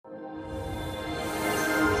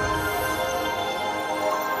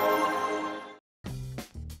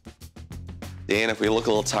Dan, if we look a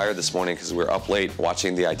little tired this morning because we're up late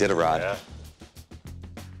watching the Iditarod, Yeah.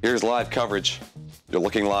 here's live coverage. You're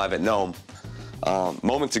looking live at Nome.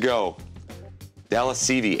 Moments ago, Dallas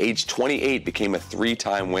Seavey, age 28, became a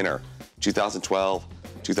 3-time winner. 2012,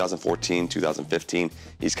 2014, 2015.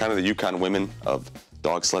 He's kind of the Yukon women of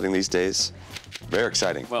dog sledding these days. Very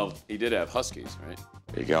exciting. Well, he did have Huskies, right?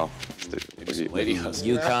 There you go. Maybe some lady Huskies.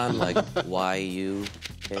 Yukon, like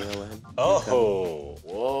Y-U-K-O-N. Oh. Whoa.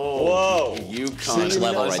 Whoa. Yukon. Next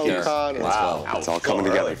level right there. Wow. It's all coming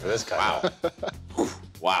together. For this guy. Wow.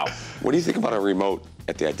 Wow. What do you think about our remote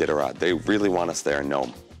at the Iditarod? They really want us there in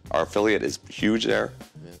Nome. Our affiliate is huge there.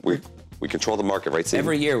 Yeah. We control the market, right, Steve?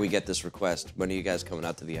 Every year we get this request. When are you guys coming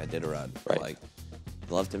out to the Iditarod? Right. Like,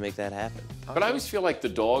 love to make that happen. But I always feel like the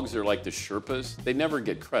dogs are like the Sherpas. They never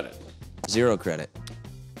get credit. 0 credit.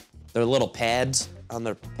 Their little pads on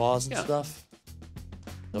their paws and Yeah. stuff.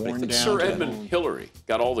 I think Sir Edmund Hillary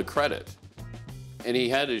got all the credit. And he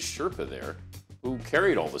had his Sherpa there who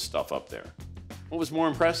carried all the stuff up there. What was more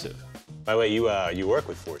impressive? By the way, you work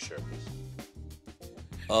with 4 Sherpas.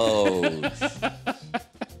 Oh,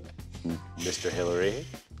 Mr. Hillary.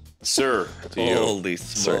 Sir, to you. holy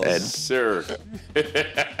Sir smokes. Ed. Sir.